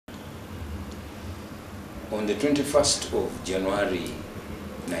On the 21st of January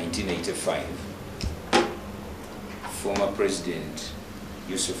 1985, former President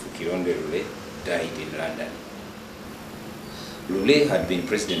Yusufu Kironde Lule died in London. Lule had been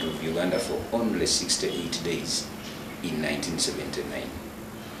President of Uganda for only 68 days in 1979.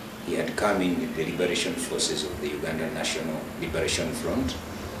 He had come in with the liberation forces of the Ugandan National Liberation Front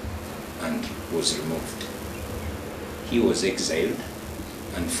and was removed. He was exiled,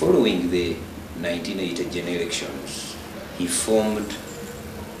 and following the 1980 general elections, he formed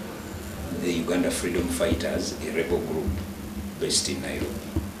the Uganda Freedom Fighters, a rebel group based in Nairobi.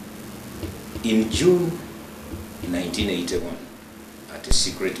 In June 1981, at a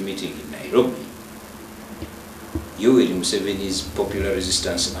secret meeting in Nairobi, Yoweri Museveni's Popular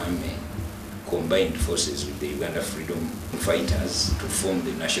Resistance Army combined forces with the Uganda Freedom Fighters to form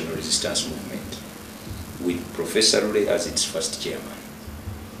the National Resistance Movement, with Professor Lule as its first chairman.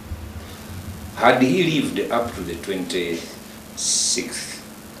 Had he lived up to the 26th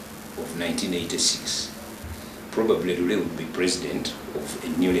of 1986, probably Lule would be president of a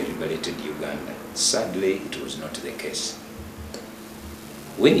newly liberated Uganda. Sadly, it was not the case.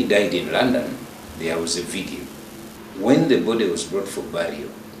 When he died in London, there was a video. When the body was brought for burial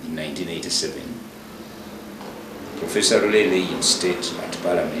in 1987, Professor Lule lay in state at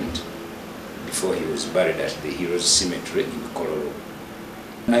Parliament before he was buried at the Heroes Cemetery in Kololo.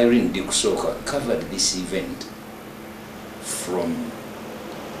 Irene Dikusoka covered this event from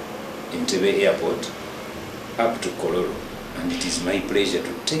Entebbe Airport up to Kololo, and it is my pleasure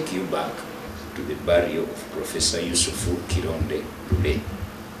to take you back to the burial of Professor Yusufu Kironde Lule.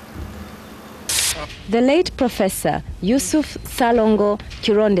 The late Professor Yusufu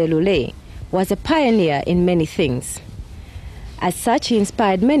Kironde Lule was a pioneer in many things. As such, he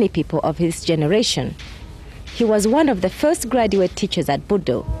inspired many people of his generation. He was one of the first graduate teachers at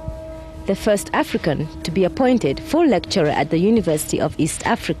Budo, the first African to be appointed full lecturer at the University of East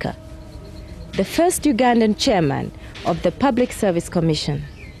Africa, the first Ugandan chairman of the Public Service Commission,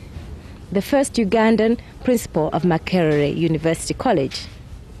 the first Ugandan principal of Makerere University College,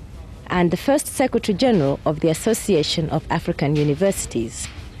 and the first Secretary General of the Association of African Universities.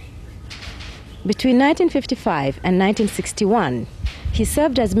 Between 1955 and 1961, he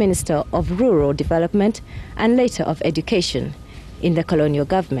served as Minister of Rural Development and later of Education in the colonial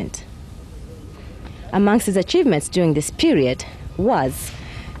government. Amongst his achievements during this period was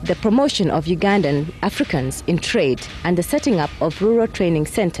the promotion of Ugandan Africans in trade and the setting up of rural training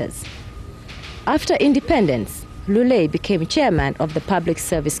centers. After independence, Lule became chairman of the Public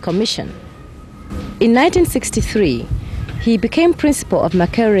Service Commission. In 1963, he became principal of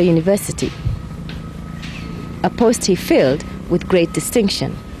Makerere University, a post he filled with great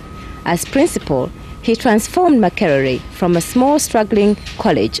distinction. As principal, he transformed Makerere from a small struggling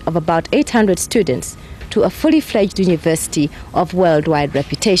college of about 800 students to a fully fledged university of worldwide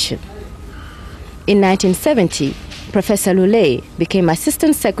reputation. In 1970, Professor Lule became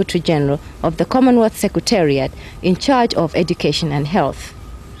Assistant Secretary General of the Commonwealth Secretariat in charge of education and health.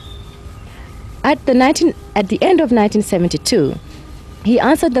 At the end of 1972, he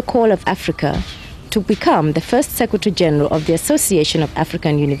answered the call of Africa to become the first Secretary General of the Association of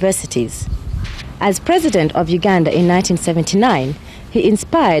African Universities. As President of Uganda in 1979, he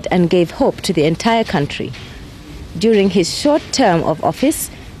inspired and gave hope to the entire country. During his short term of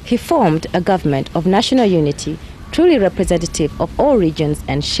office, he formed a government of national unity, truly representative of all regions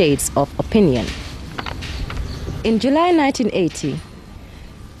and shades of opinion. In July 1980,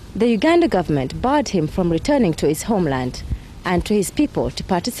 the Uganda government barred him from returning to his homeland and to his people to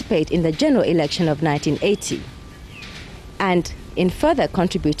participate in the general election of 1980, and in further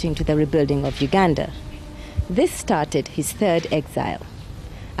contributing to the rebuilding of Uganda. This started his third exile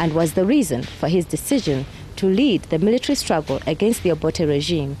and was the reason for his decision to lead the military struggle against the Obote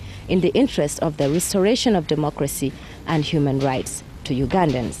regime in the interest of the restoration of democracy and human rights to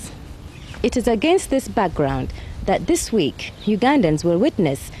Ugandans. It is against this background that this week Ugandans will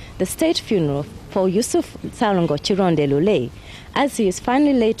witness the state funeral for Yusufu Kironde Lule as he is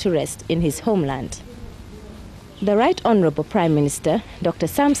finally laid to rest in his homeland. The Right Honorable Prime Minister, Dr.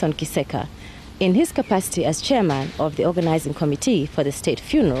 Samson Kiseka, in his capacity as chairman of the organizing committee for the state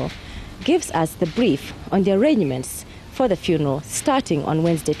funeral, gives us the brief on the arrangements for the funeral starting on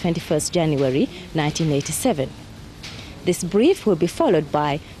Wednesday, 21st January 1987. This brief will be followed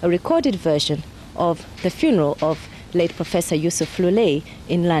by a recorded version of the funeral of late Professor Yusufu Lule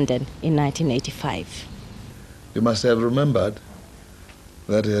in London in 1985. You must have remembered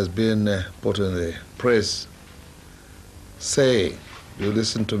that he has been put in the press saying, you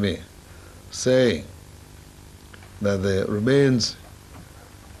listen to me, saying that the remains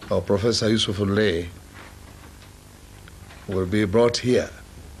of Professor Yusufu Lule will be brought here,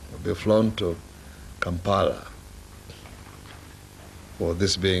 will be flown to Kampala for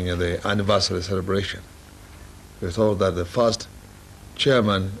this being the anniversary celebration. We thought that the first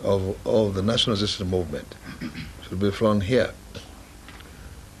chairman of the national resistance movement should be flown here.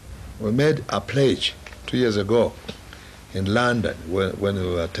 We made a pledge 2 years ago in London when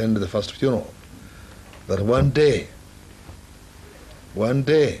we attended the first funeral that one day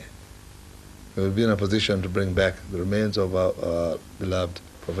we will be in a position to bring back the remains of our beloved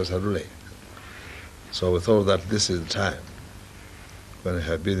Professor Lule. So we thought that this is the time when we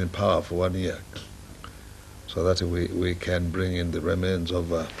have been in power for 1 year, so that we can bring in the remains of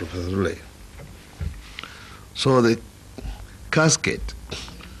Professor Lule. So the casket,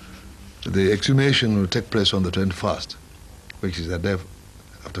 the exhumation will take place on the 21st, which is the day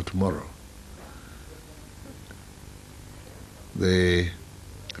after tomorrow. The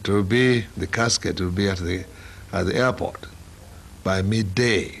casket will be at the airport by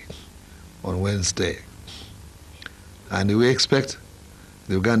midday on Wednesday. And we expect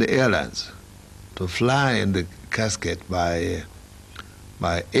the Uganda Airlines to fly in the casket by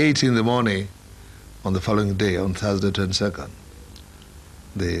 8 in the morning on the following day, on Thursday 22nd.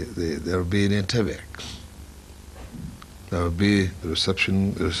 There will be an Entebbe. There will be the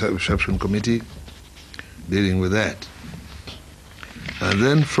reception committee dealing with that. And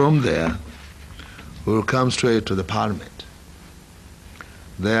then from there, we will come straight to the Parliament.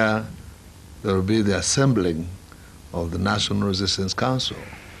 There will be the assembling of the National Resistance Council,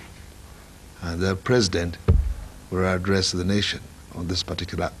 and their president will address the nation on this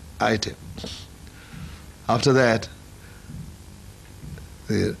particular item. After that,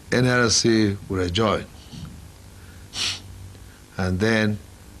 the NRC will adjourn, and then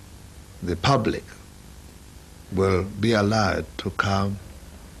the public will be allowed to come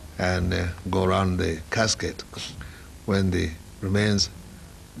and go around the casket when the remains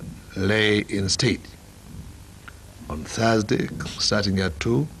lay in state. On Thursday, starting at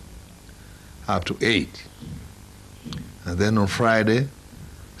 2 up to 8. And then on Friday,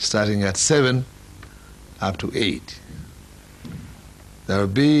 starting at 7 up to 8. There will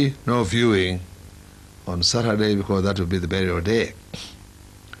be no viewing on Saturday because that will be the burial day.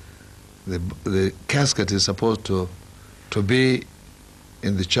 The casket is supposed to be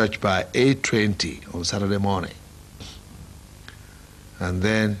in the church by 8:20 on Saturday morning. And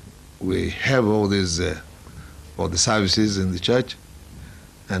then we have all the services in the church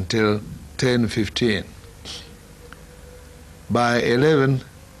until 10:15. By 11,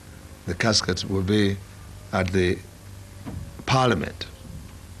 the casket will be at the Parliament.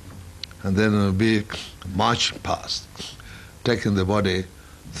 And then there will be march past, taking the body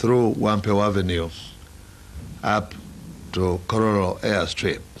through Wampeo Avenue up to Kororo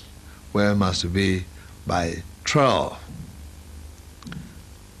Airstrip, where it must be by 12.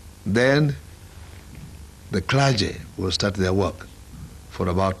 Then the clergy will start their work for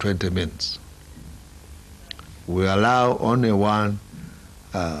about 20 minutes. We allow only one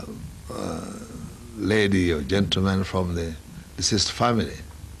lady or gentleman from the deceased family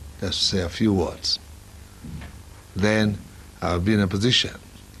just to say a few words. Then I'll be in a position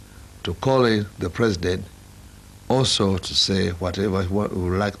to call in the president also to say whatever he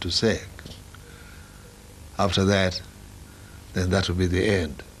would like to say. After that, then that will be the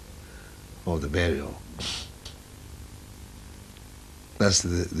end of the burial. That's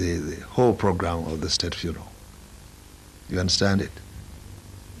the whole program of the state funeral. You understand it?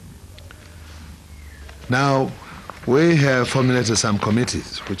 Now, we have formulated some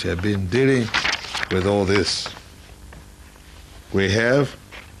committees which have been dealing with all this. We have,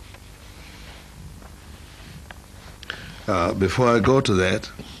 before I go to that,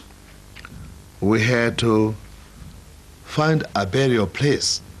 we had to find a burial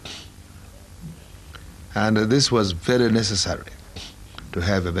place. And this was very necessary to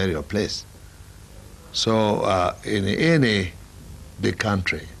have a burial place. So in any big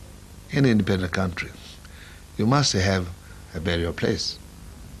country, any independent country, you must have a burial place.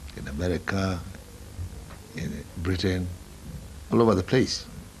 In America, in Britain, all over the place.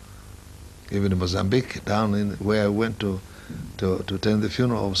 Even in Mozambique, down in where I went to attend the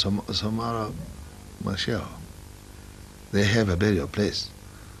funeral of Samara Machel, they have a burial place.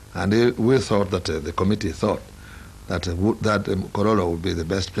 And we thought that the committee thought that Kororo would be the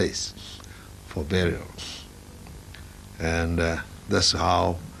best place for burial. And that's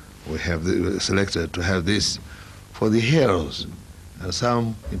how we have selected to have this for the heroes, and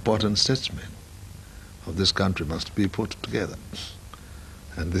some important statesmen of this country must be put together.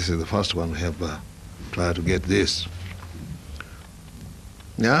 And this is the first one we have tried to get this.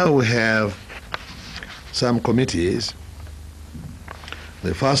 Now we have some committees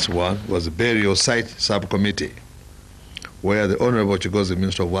The first one was the Burial Site Subcommittee, where the Honorable Chigozi,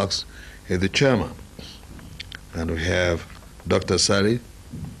 Minister of Works, is the chairman. And we have Dr. Sari,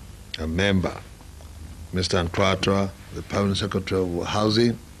 a member. Mr. Anquatra, the Permanent Secretary of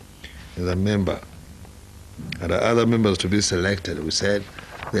Housing, is a member. And the other members to be selected, we said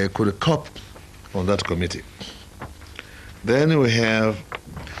they could cop on that committee. Then we have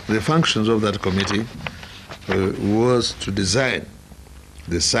the functions of that committee was to design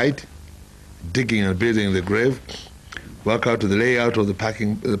the site, digging and building the grave, work out the layout of the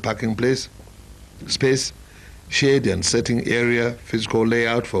parking place, space, shade and setting area, physical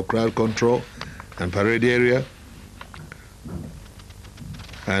layout for crowd control and parade area.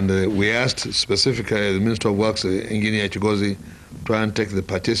 And we asked specifically the Minister of Works, Engineer Chigozi, try and take the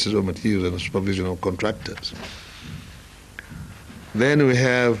purchases of materials and supervision of contractors. Then we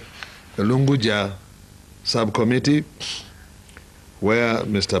have the Lunguja subcommittee, where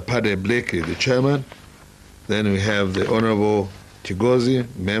Mr. Pade Blake is the chairman. Then we have the Honorable Chigozi,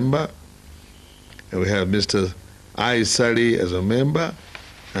 member. And we have Mr. I. Sali as a member,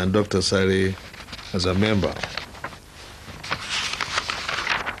 and Dr. Sali as a member.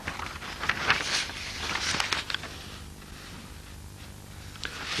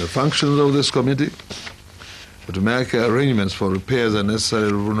 The functions of this committee are to make arrangements for repairs and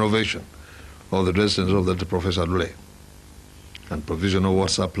necessary renovation of the residence of the Professor Lule, and provision of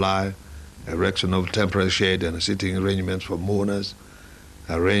water supply, erection of temporary shade and seating arrangements for mourners,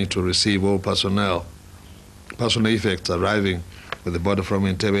 arrange to receive all personal effects arriving with the body from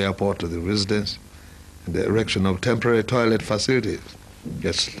Entebbe Airport to the residence, and the erection of temporary toilet facilities.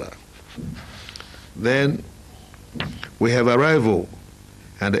 Yes, sir. Then we have arrival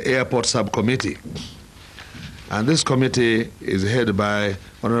and the airport subcommittee. And this committee is headed by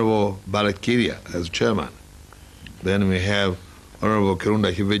Honorable Balakiria as chairman. Then we have Honorable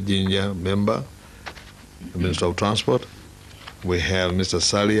Kironde Lule, member, Minister of Transport. We have Mr.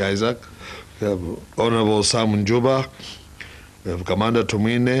 Sali Isaac. We have Honorable Sam Njuba. We have Commander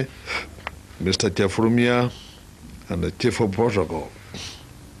Tumine, Mr. Chefurumia, and the Chief of Protocol.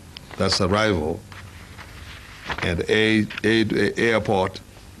 That's arrival and airport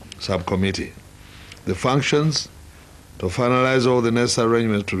subcommittee. The functions to finalize all the necessary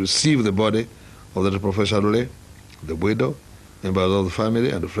arrangements to receive the body of the Professor Lule, the widow, members of the family,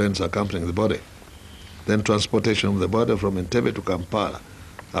 and the friends accompanying the body. Then transportation of the body from Entebbe to Kampala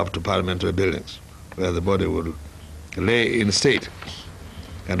up to parliamentary buildings, where the body will lay in state,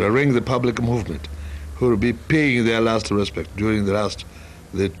 and arrange the public movement who will be paying their last respect during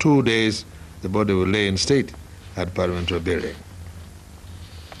the 2 days the body will lay in state at parliamentary building.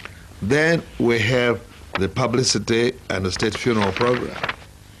 Then we have the publicity and the state funeral program,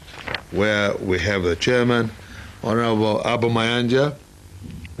 where we have the chairman, Honorable Abu Mayanja,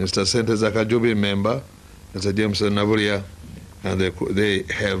 Mr. Sente Zakajubi, member, Mr. James Naburia, and they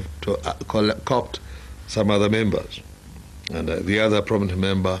have to copt some other members. And the other prominent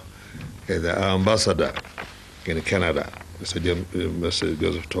member is the ambassador in Canada, Mr.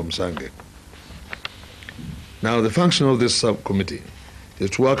 Joseph Tom Sange. Now, the function of this subcommittee is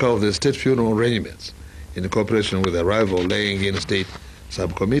to work out the state funeral arrangements in cooperation with the arrival laying in state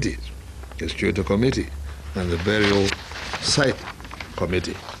subcommittees, the security committee, and the burial site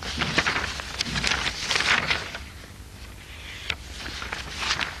committee.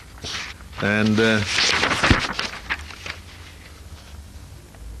 And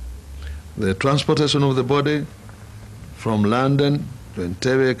the transportation of the body from London to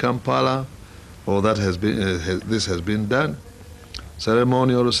Entebbe, Kampala, all that has been this has been done.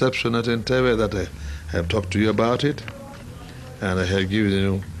 Ceremonial reception at Entebbe, that I have talked to you about it, and I have given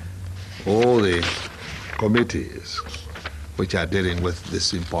you all the committees which are dealing with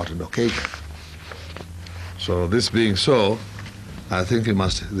this important occasion. So this being so, I think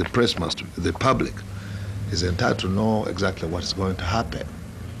the public is entitled to know exactly what is going to happen,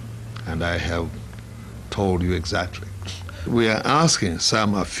 and I have told you exactly. We are asking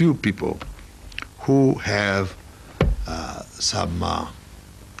a few people who have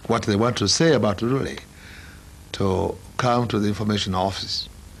what they want to say about Lule to come to the information office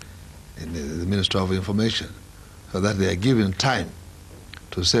in the Ministry of Information, so that they are given time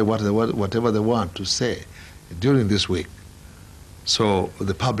to say whatever they want to say during this week. So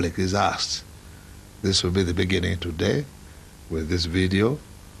the public is asked. This will be the beginning today with this video,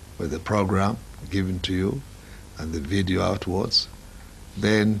 with the program given to you, and the video afterwards.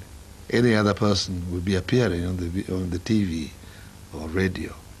 Then any other person will be appearing on the TV or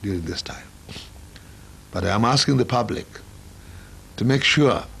radio during this time. But I'm asking the public to make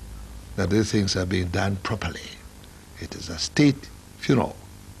sure that these things are being done properly. It is a state funeral.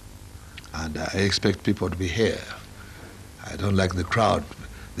 And I expect people to be here. I don't like the crowd.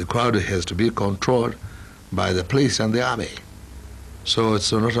 The crowd has to be controlled by the police and the army. So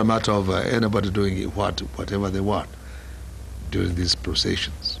it's not a matter of anybody doing whatever they want during these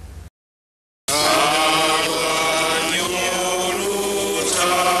processions.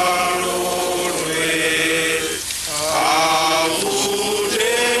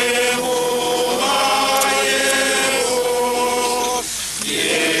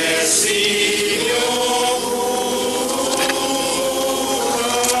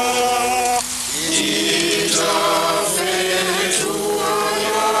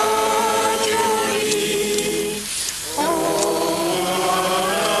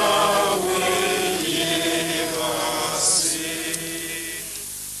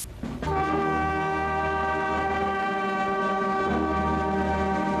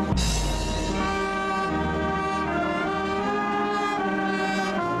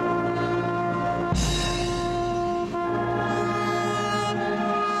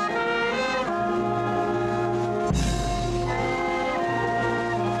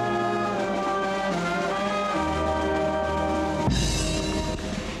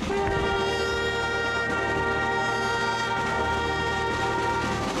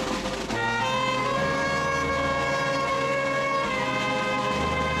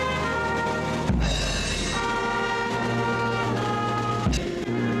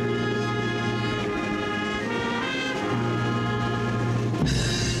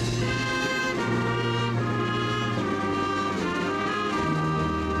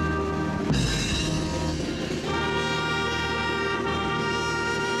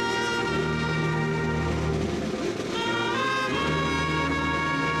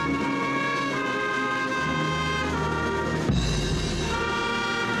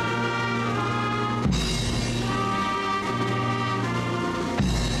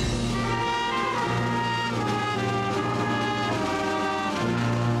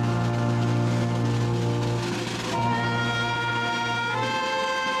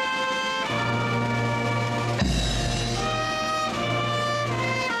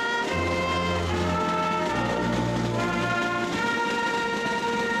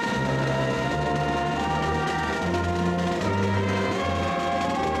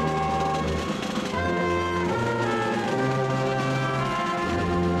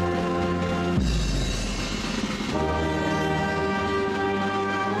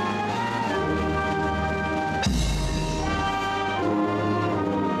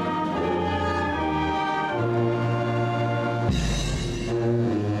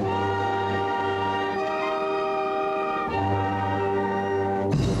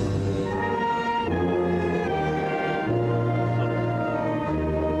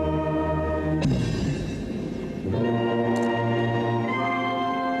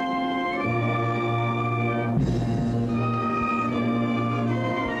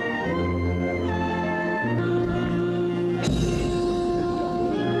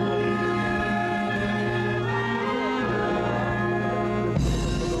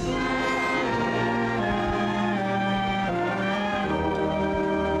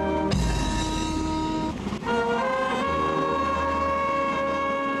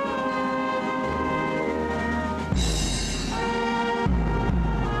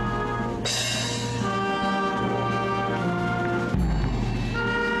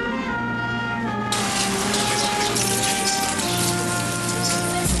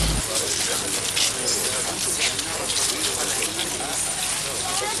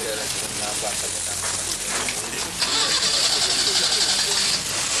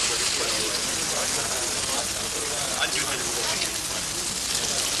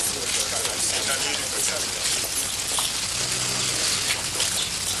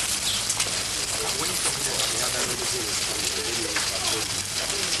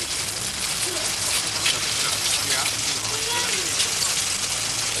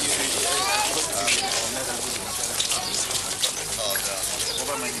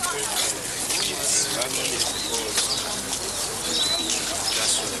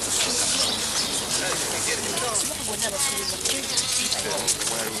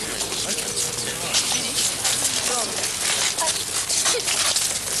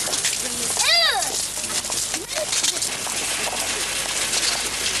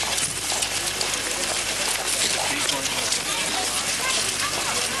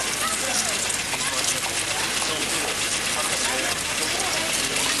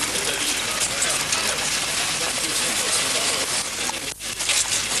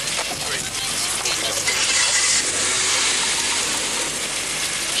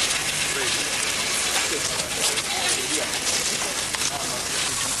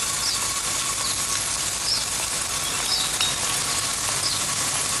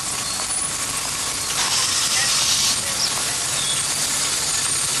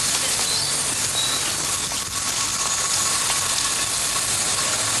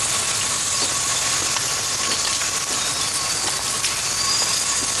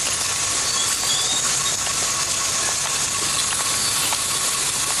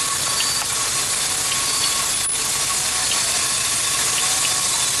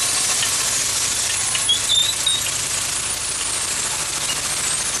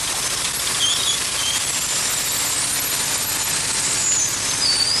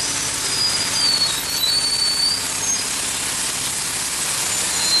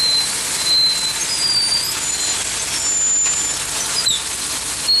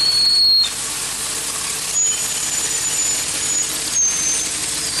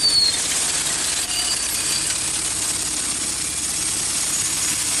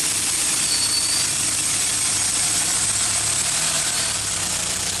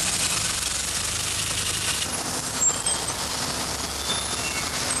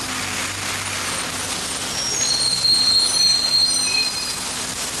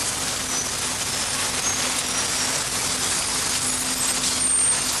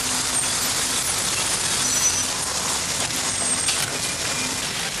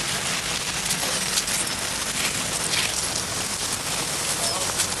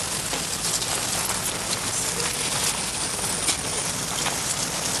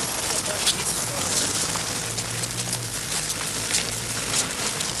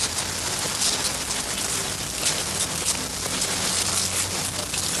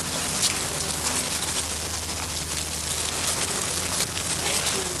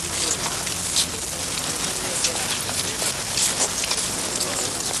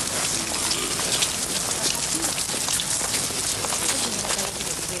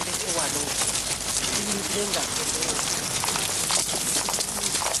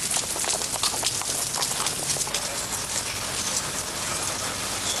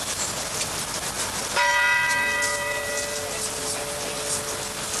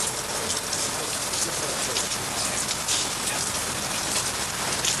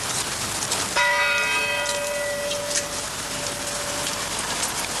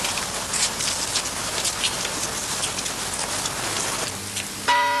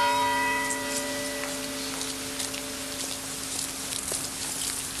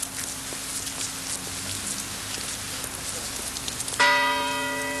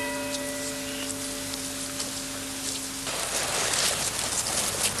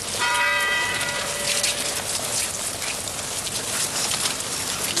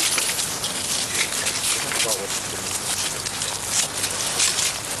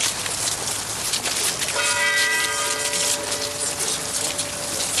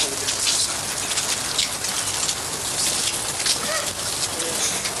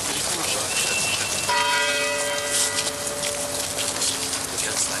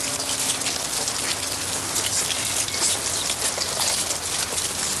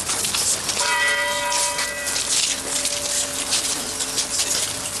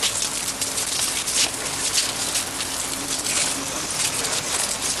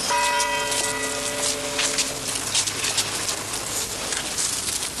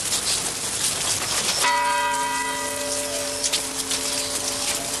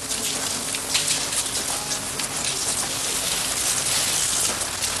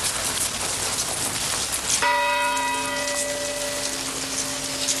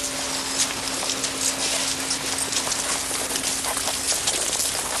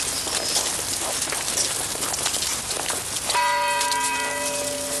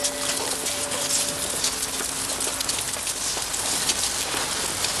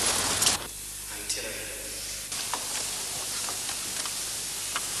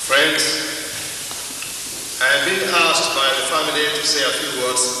 Friends, I have been asked by the family to say a few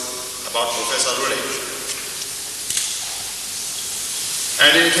words about Professor Lule.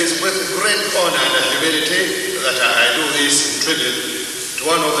 And it is with great honor and humility that I do this in tribute to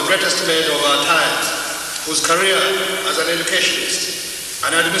one of the greatest men of our times, whose career as an educationist,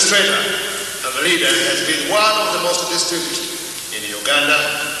 an administrator, and a leader has been one of the most distinguished in Uganda,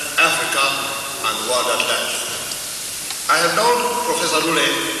 Africa, and the world at large. I have known Professor Lule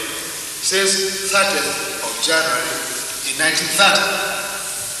since 30th of January in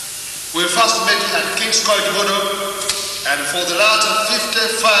 1930. We first met at King's College, and for the last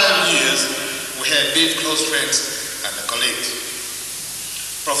 55 years, we have been close friends and colleagues.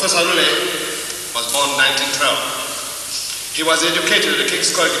 Professor Lule was born 1912. He was educated at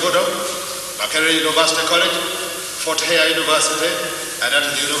King's College, Makerere University College, Fort Hare University, and at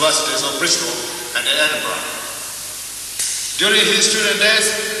the universities of Bristol and Edinburgh. During his student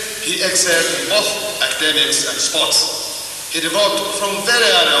days, he excelled in both academics and sports. He developed from very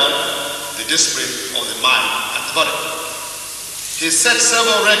early on the discipline of the mind and the body. He set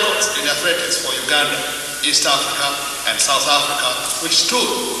several records in athletics for Uganda, East Africa, and South Africa, which stood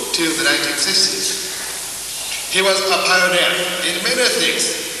till the 1960s. He was a pioneer in many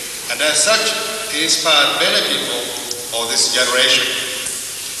things, and as such, he inspired many people of this generation.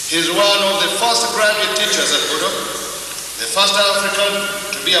 He is one of the first graduate teachers at Budo, the first African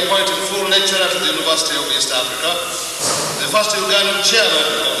to be appointed full lecturer to the University of East Africa, the first Ugandan chairman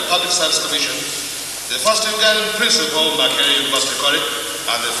of the Public Service Commission, the first Ugandan principal of Makerere University College,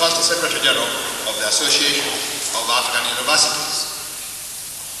 and the first Secretary General of the Association of African Universities.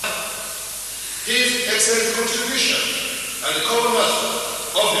 His excellent contribution and the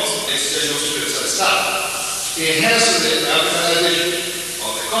Commonwealth Office Exchange of Students and Staff enhanced the Africanization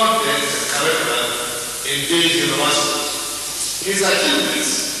of the content and curriculum in these universities. His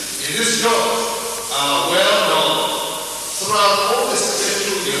achievements in this job are well known. Throughout all the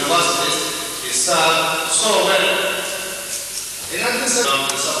 62 universities, he served so well. In addition to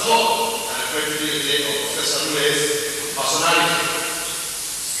the support and credibility of Professor Lule's personality.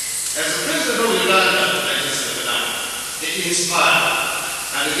 As the President of Uganda in 1979, he inspired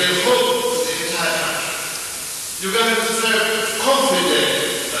and gave hope to the entire country. Uganda was very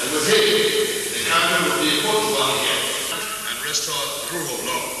confident that with him, the country would be able to work again and restore the rule of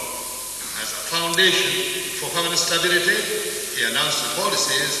law. As a foundation for permanent stability, he announced the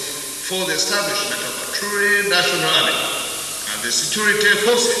policies for the establishment of a truly national army and the security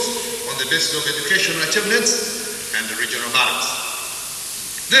forces on the basis of educational achievements and the regional balance.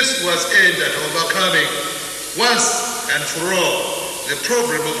 This was aimed at overcoming once and for all the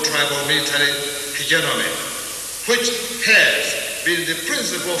problem of tribal military hegemony, which has been the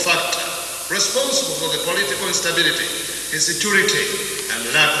principal factor responsible for the political instability, insecurity, and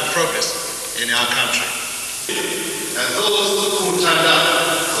lack of progress in our country. And those who turned up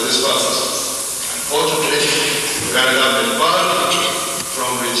for this purpose, unfortunately, Uganda government barred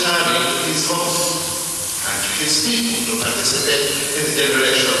from returning to his home and to his people to participate in the general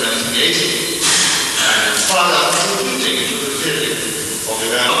election of 1980 and further contributing to the building of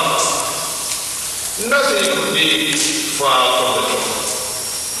Uganda. Nothing could be far from the truth.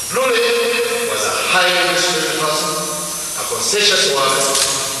 Lule was a highly respected person, a conscientious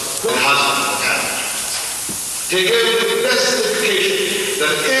worker, and husband of family. He gave the best education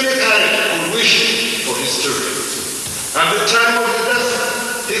that any parent could wish for his children. At the time of his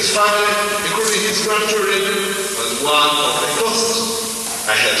death, his family, including his grandchildren, was one of the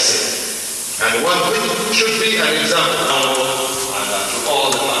closest I have seen, and one which should be an example to all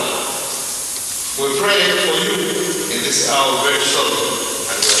the family. We pray for you in this hour of great sorrow,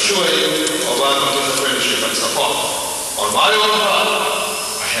 and we assure you of our continued friendship and support. On my own part,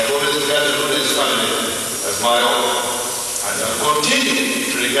 I have always regarded Lule's family as my own, and I will continue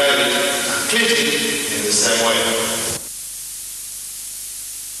to regard it and treat it in the same way.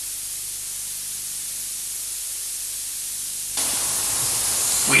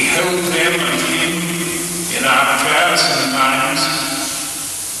 We hold them and him in our prayers and minds,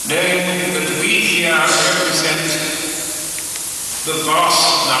 knowing that we here represent the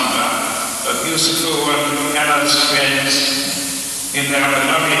vast number of Yusufu and Anna's friends in their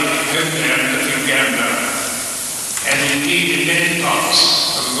beloved homeland of Uganda, and indeed in many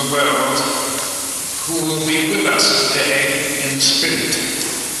parts of the world, who will be with us today in spirit.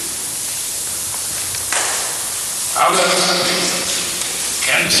 Others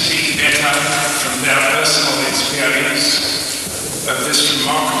can speak better from their personal experience of this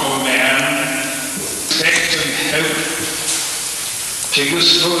remarkable man, respect and hope to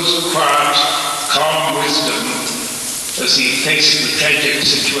Yusufu's quiet, calm wisdom as he faced the tragic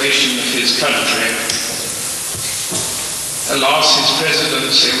situation of his country. Alas, his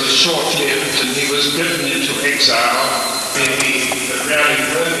presidency was short-lived and he was driven into exile, maybe a rarely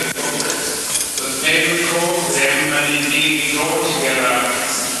worthy book, but may recall them and indeed draw together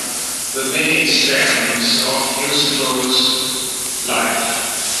the many strands of Yusufu's life.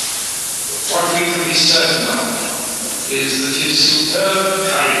 What we can be certain of is that his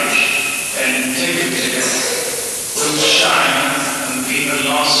superb courage and integrity will shine and be a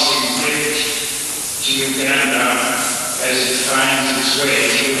lasting gift to Uganda as it finds its way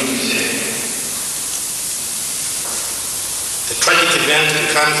here today. The tragic event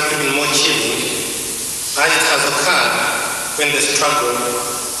becomes even more chilling as it has occurred when the struggle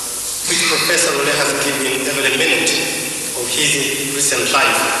which Professor Lule has given every minute of his recent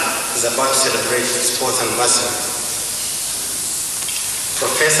life is about to celebrate its 4th anniversary.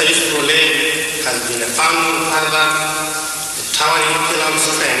 Professor Yusufu Lule has been a founding father, a towering pillar of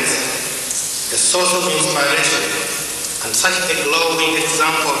strength, a source of inspiration, and such a glowing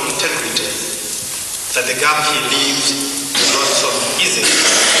example of integrity that the gap he lived is not so easy to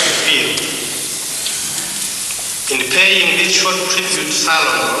fill. In paying this short tribute to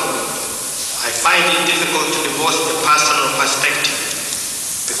Salomon, I find it difficult to divorce the personal perspective,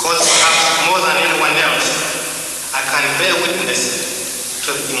 because perhaps more than anyone else, I can bear witness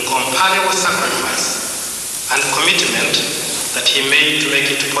to the incomparable sacrifice and commitment that he made to make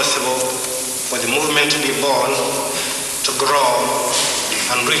it possible for the movement to be born, to grow,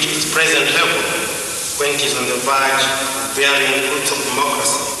 and reach its present level when it is on the verge of bearing fruits of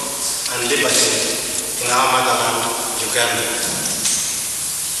democracy and liberty in our motherland, Uganda.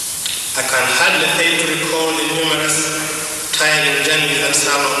 I can hardly fail to recall the numerous tiring journeys that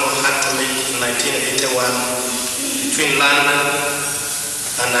Salomon had to make in 1981 between London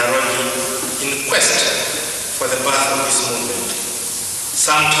and Nairobi in quest for the birth of this movement.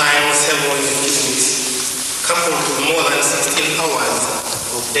 Sometimes several weeks, coupled with more than 16 hours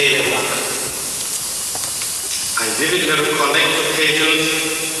of daily work. I vividly recollect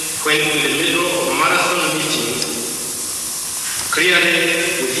occasions when in the middle of a marathon meeting, clearly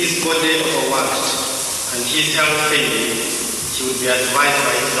with his body overworked and his health failing, he would be advised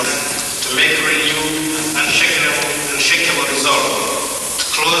by his doctor to make renewed and unshakable resolve to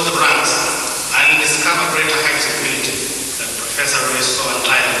close the ranks and discover greater heights of ability that Professor Lule so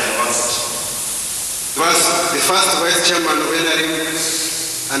entirely wanted. The first Vice Chairman of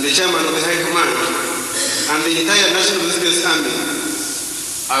NRM and the Chairman of the High Command and the entire National Resistance Army,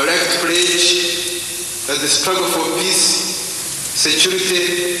 I would like to pledge that the struggle for peace,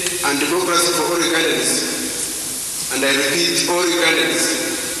 security, and democracy for all Ugandans, and I repeat, all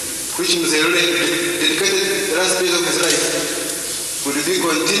Ugandans, which Mr. Lule dedicated the last days of his life, would be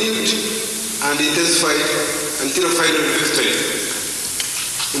continued and intensified until a final victory.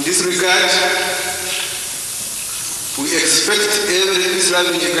 In this regard, we expect every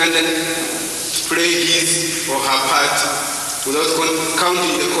peace-loving Ugandan to play his or her part without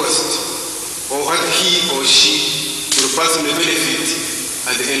counting the cost or what he or she will personally benefit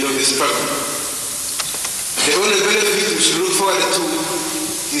at the end of the struggle. The only benefit we should look forward to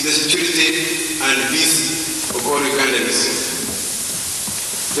is the security and peace of all Ugandans.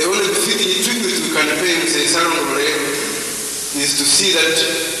 The only befitting tribute we can pay Mr. Salongo is to see that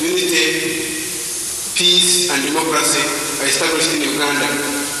unity, peace and democracy are established in Uganda,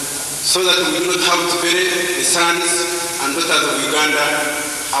 so that we do not have to bury the sons and daughters of Uganda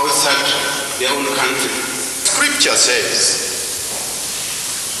outside their own country. Scripture says,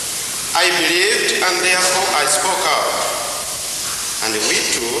 I believed and therefore I spoke out. And we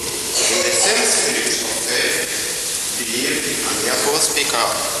too, in the same spirit of faith, believe and therefore speak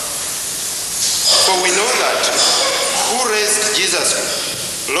out. For we know that who raised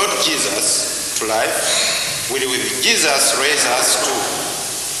Jesus, Lord Jesus, to life, will with Jesus raise us too,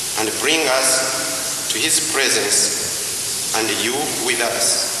 and bring us to his presence, and you with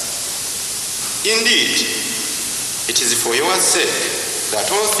us. Indeed, it is for your sake that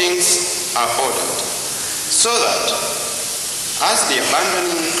all things are ordered, so that as the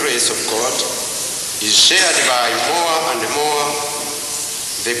abandoning grace of God is shared by more and more,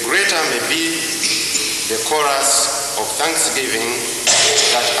 the greater may be the chorus of thanksgiving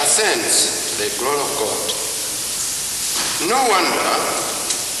that ascends to the glory of God. No wonder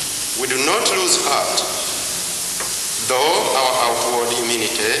we do not lose heart, though our outward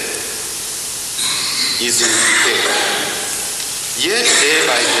immunity is in decay. Yet day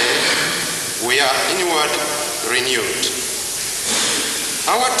by day we are inward renewed.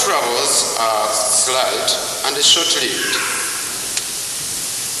 Our troubles are slight and short-lived,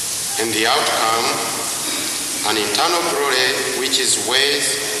 and the outcome, an internal glory which is with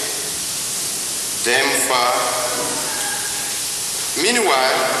them far.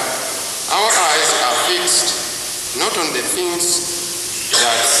 Meanwhile, our eyes are fixed not on the things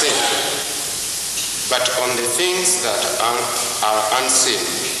that sin, but on the things that are unseen.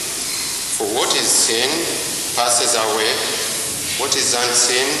 For what is seen passes away, what is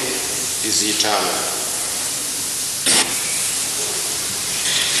unseen is eternal.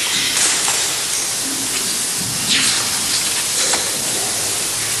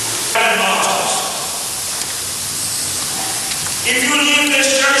 If you leave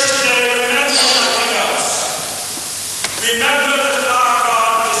this church today, remember nothing else. Remember that our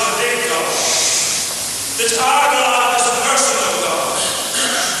God is a big God, that our God is a personal God,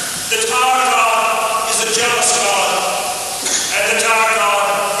 that our God is a jealous God, and that our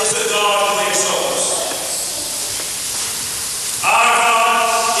God is a God who exalts. Our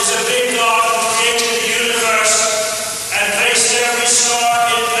God is a big God who created the universe and placed every star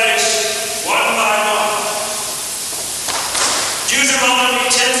in place, one by one.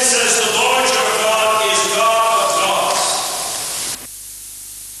 Deuteronomy 10 says, the Lord your God is God of gods.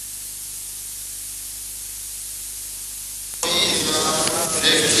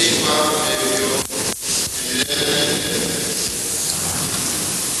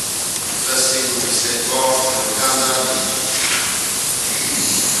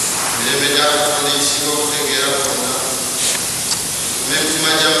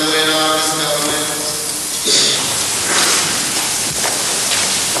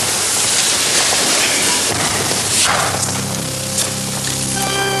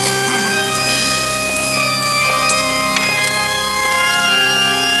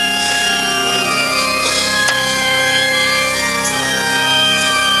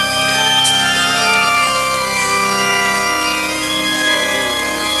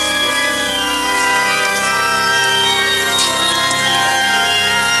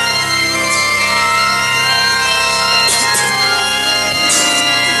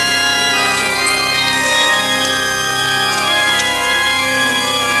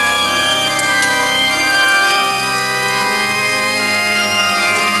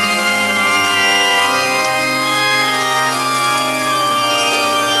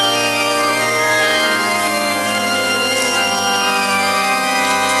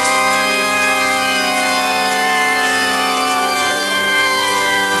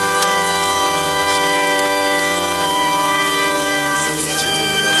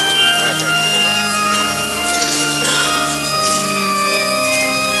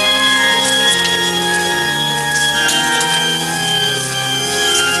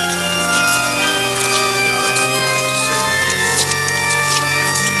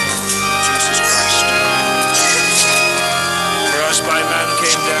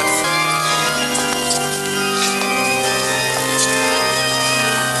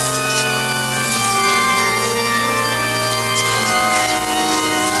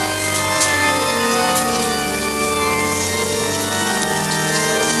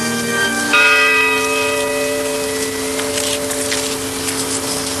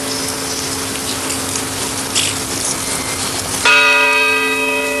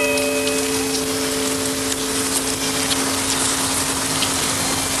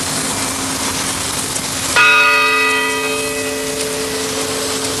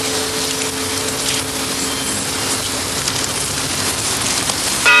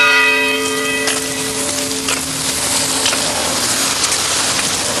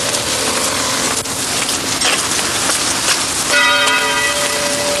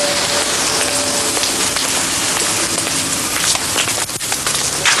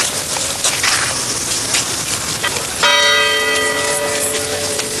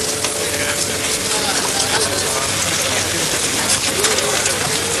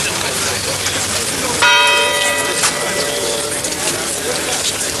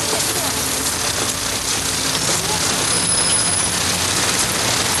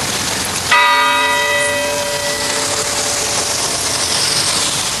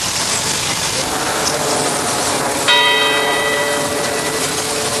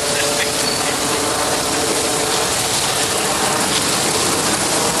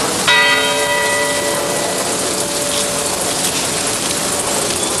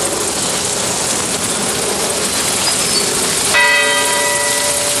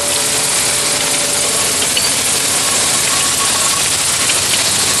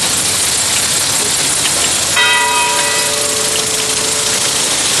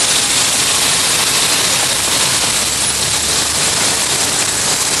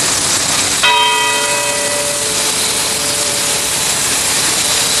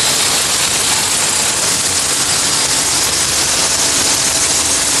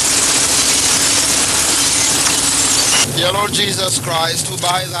 Dear Lord Jesus Christ, who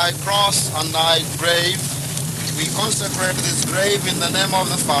by thy cross and thy grave, we consecrate this grave in the name of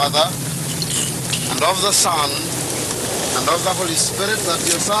the Father, and of the Son, and of the Holy Spirit, that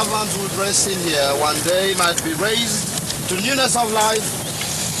your servants who rest in here one day might be raised to newness of life,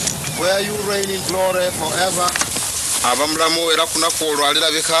 where you reign in glory forever. Abamulamu era kunaku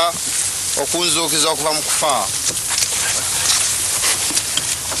olwalirabika okunzuukiza okuva mu kufa.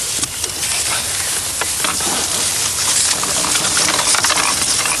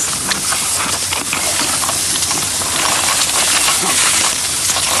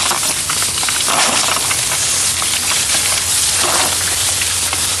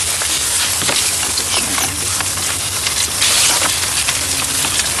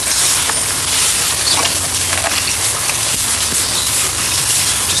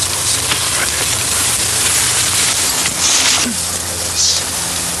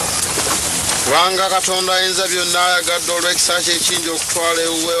 Kubanga Katonda ayinza byonna ayagadde olw'ekisa kye ekingi okutwala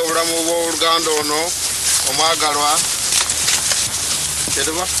ewuwe obulamu bw'oluganda ono omwagalwa,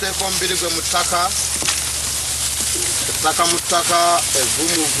 kyetuva tuteeka omubiri gwe mu ttaka, ettaka mu ttaka,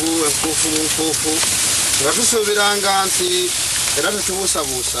 evumuvu, enfuufu mu nfuufu, nga tusuubiranga nti era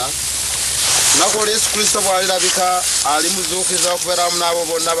tetubuusabuusa lunaku olwo Yesu Kristo bw'alirabika alimuzuukiza okubeera wamu n'abo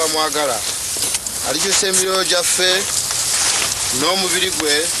bonna bamwagala, alikyusa emiriro gyaffe n'omubiri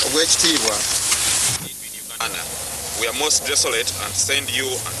gwe ogw'ekitiibwa. We are most desolate and send you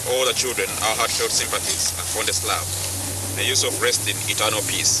and all the children our heartfelt sympathies and fondest love. May Yusuf rest in eternal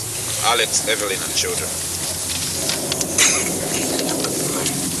peace. Alex, Evelyn, and children.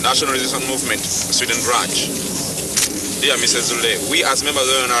 National Resistance Movement, Sweden Branch. Dear Mrs. Lule, we as members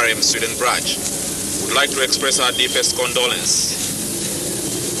of the NRM Sweden Branch would like to express our deepest condolence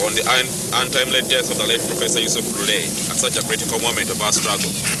on the untimely death of the late Professor Yusufu Lule at such a critical moment of our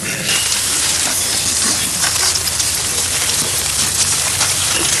struggle.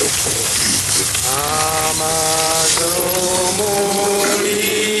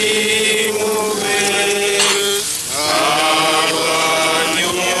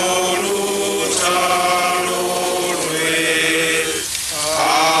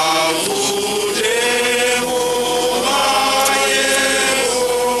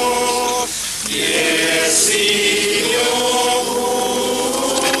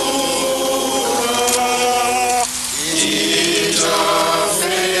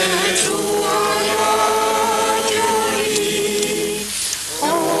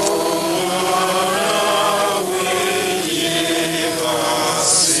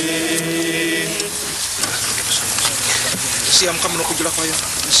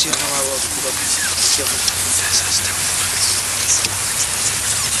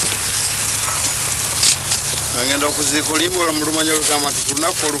 Ngenda okuziika olimu mu lumanya olugamba nti ku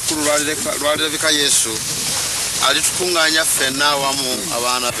lunaku olukulu lwalirabika Yesu alitukuŋŋaanya ffenna awamu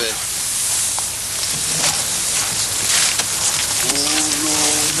abaana be.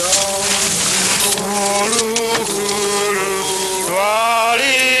 Olukulu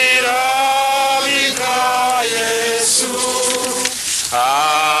lwalirabika Yesu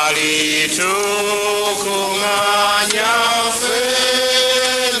alitukuŋŋaanya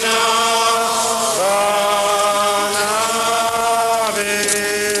ffenna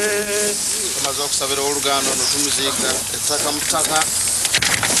okusabira oluganda ono tumuziika ettaka mu ttaka,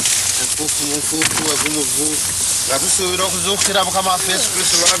 enfuufu mu nfuufu, evumuvu, nga tusuubira okuzuukira Mukama waffe Yesu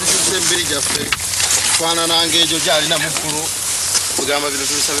Kristo lwabizizza emibiri gyaffe okufaanana ng'egyo gy'alina mu ggulu. Tugamba bino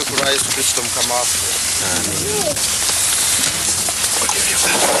tubisabe ku lwa Yesu Kristo Mukama waffe.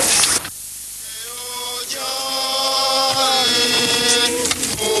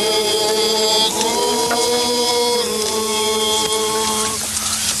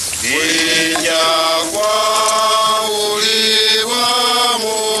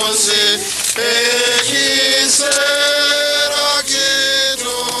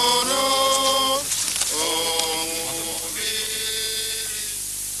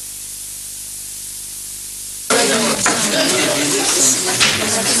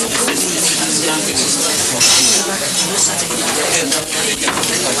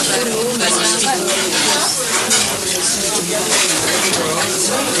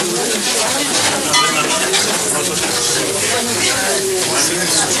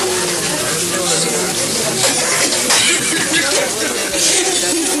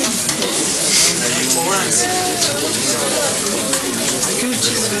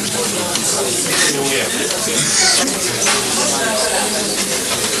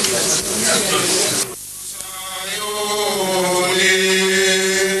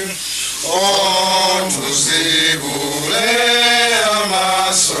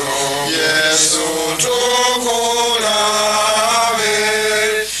 Yesu tukula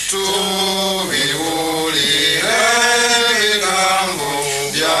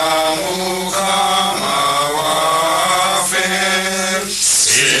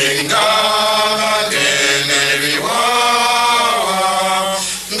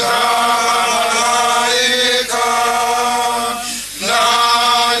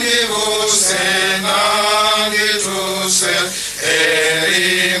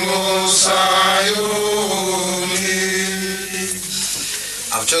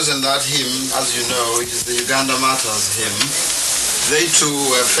I've chosen that hymn, as you know, it is the Uganda Matters hymn. They too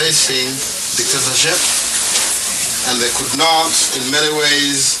were facing dictatorship, and they could not, in many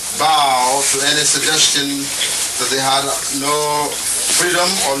ways, bow to any suggestion that they had no freedom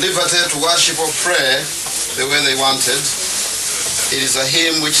or liberty to worship or pray the way they wanted. It is a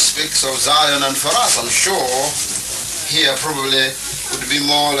hymn which speaks of Zion, and for us, I'm sure, here probably would be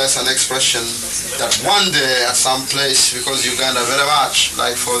more or less an expression that one day at some place, because Uganda very much,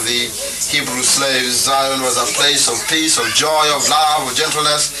 like for the Hebrew slaves, Zion was a place of peace, of joy, of love, of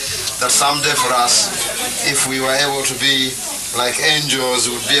gentleness, that someday for us, if we were able to be like angels,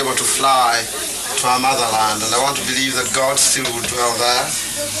 we would be able to fly to our motherland. And I want to believe that God still would dwell there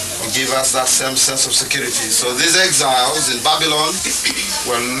and give us that same sense of security. So these exiles in Babylon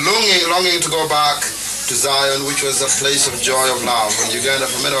were longing to go back to Zion, which was a place of joy, of love. And Uganda,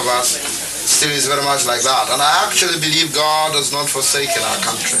 for many of us, still is very much like that. And I actually believe God has not forsaken our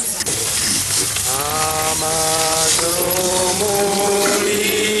country.